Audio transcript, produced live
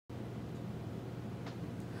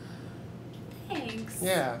Thanks.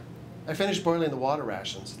 Yeah. I finished boiling the water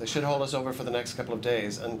rations. They should hold us over for the next couple of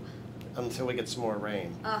days and until we get some more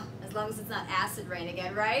rain. Oh, as long as it's not acid rain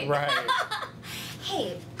again, right? Right.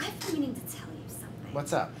 Hey, I've been meaning to tell you something.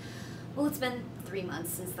 What's up? Well, it's been 3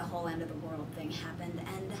 months since the whole end of the world thing happened,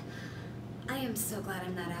 and I am so glad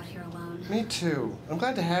I'm not out here alone. Me too. I'm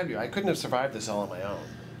glad to have you. I couldn't have survived this all on my own.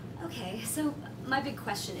 Okay, so my big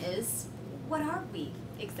question is, what are we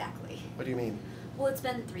exactly? What do you mean? Well, it's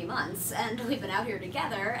been 3 months, and we've been out here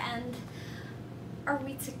together, and are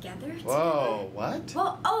we together? Whoa, what?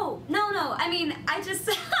 Well, oh, no, I mean, I just,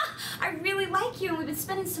 I really like you, and we've been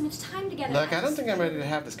spending so much time together. Look, I don't think I'm ready to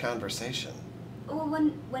have this conversation. Well,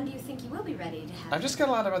 when do you think you will be ready to have I've just got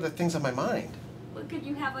a lot of other things on my mind. What could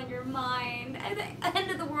you have on your mind? The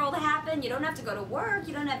end of the world happened. You don't have to go to work.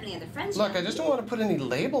 You don't have any other friends. Look, I just don't want to put any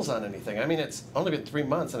labels on anything. I mean, it's only been 3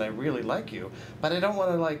 months and I really like you, but I don't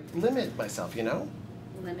want to, like, limit myself, you know?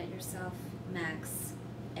 Limit yourself, Max.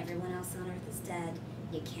 Everyone else on Earth is dead.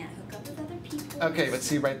 You can't hook up with other people. Okay, but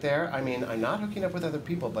see right there, I mean, I'm not hooking up with other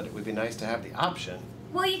people, but it would be nice to have the option.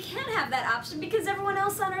 Well, you can't have that option because everyone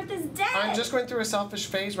else on Earth is dead. I'm just going through a selfish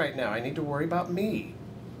phase right now. I need to worry about me.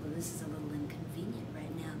 Well, this is a little inconvenient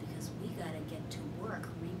right now because we gotta get to work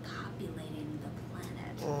repopulating the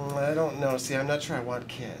planet. I don't know. See, I'm not sure I want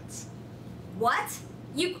kids. What?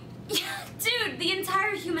 Dude, the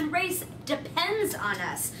entire human race depends on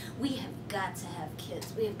us. We have got to have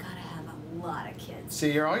kids. We have got to have a lot of kids.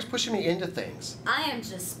 See, you're always pushing me into things. I am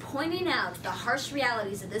just pointing out the harsh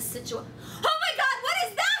realities of this situation. Oh my God, what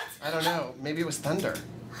is that? I don't know. Maybe it was thunder.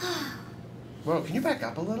 Whoa, can you back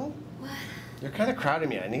up a little? What? You're kind of crowding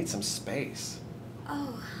me. I need some space.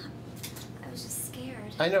 Oh, I was just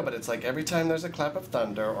scared. I know, but it's like every time there's a clap of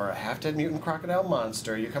thunder or a half-dead mutant crocodile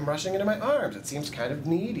monster, you come rushing into my arms. It seems kind of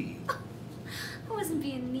needy. I wasn't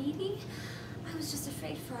being needy. I was just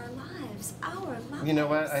afraid for our lives. Our lives. You know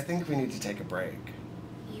what? I think we need to take a break.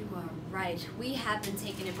 You are right. We have been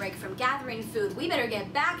taking a break from gathering food. We better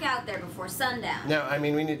get back out there before sundown. No, I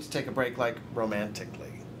mean we need to take a break, like,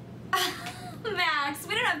 romantically. Max,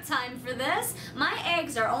 we don't have time for this. My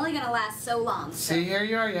eggs are only going to last so long. So See, here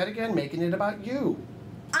you are yet again, making it about you.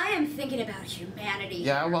 I am thinking about humanity.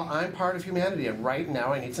 Yeah, well, I'm part of humanity, and right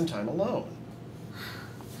now I need some time alone.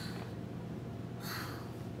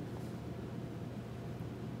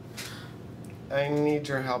 I need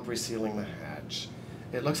your help resealing the hatch.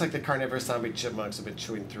 It looks like the carnivorous zombie chipmunks have been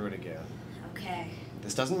chewing through it again. Okay.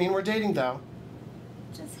 This doesn't mean we're dating, though.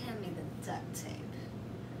 Just hand me the duct tape.